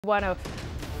Want to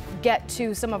get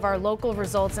to some of our local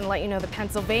results and let you know that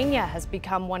Pennsylvania has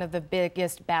become one of the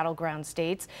biggest battleground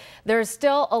states. There's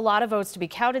still a lot of votes to be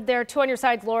counted there. 2 on your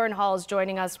side, Lauren Hall is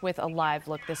joining us with a live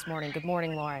look this morning. Good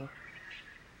morning, Lauren.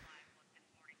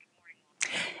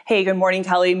 Hey, good morning,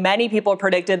 Kelly. Many people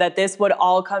predicted that this would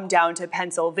all come down to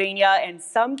Pennsylvania, and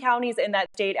some counties in that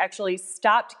state actually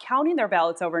stopped counting their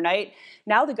ballots overnight.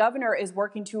 Now the governor is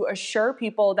working to assure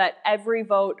people that every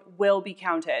vote will be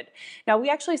counted. Now, we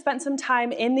actually spent some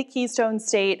time in the Keystone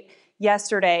State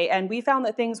yesterday, and we found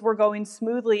that things were going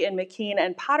smoothly in McKean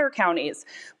and Potter counties.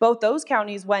 Both those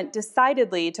counties went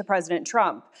decidedly to President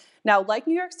Trump. Now, like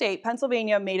New York State,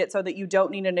 Pennsylvania made it so that you don't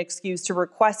need an excuse to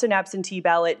request an absentee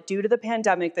ballot due to the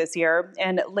pandemic this year,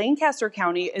 and Lancaster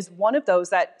County is one of those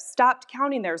that stopped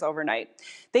counting theirs overnight.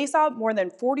 They saw more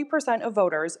than 40% of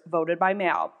voters voted by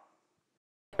mail.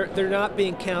 They're not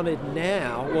being counted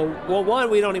now. Well,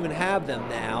 one, we don't even have them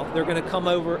now. They're going to come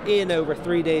over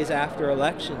 3 days after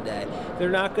Election Day. They're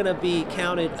not going to be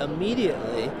counted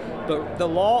immediately, but the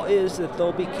law is that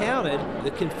they'll be counted.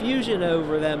 The confusion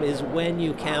over them is when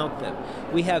you count them.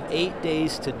 We have 8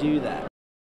 days to do that.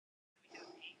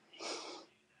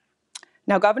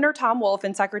 Now, Governor Tom Wolf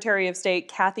and Secretary of State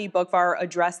Kathy Boockvar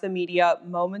addressed the media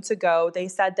moments ago. They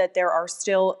said that there are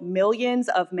still millions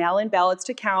of mail-in ballots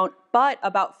to count, but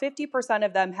about 50%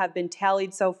 of them have been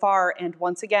tallied so far. And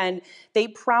once again, they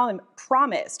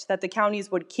promised that the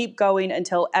counties would keep going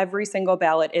until every single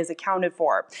ballot is accounted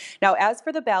for. Now, as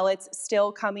for the ballots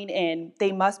still coming in,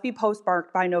 they must be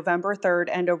postmarked by November 3rd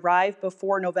and arrive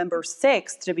before November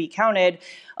 6th to be counted.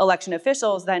 Election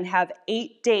officials then have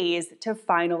 8 days to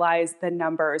finalize the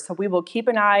numbers. So we will keep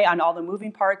an eye on all the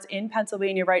moving parts in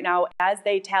Pennsylvania right now as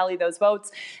they tally those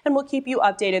votes, and we'll keep you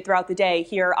updated throughout the day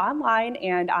here online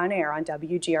and on air on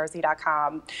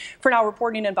WGRZ.com. For now,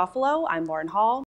 reporting in Buffalo, I'm Lauren Hall.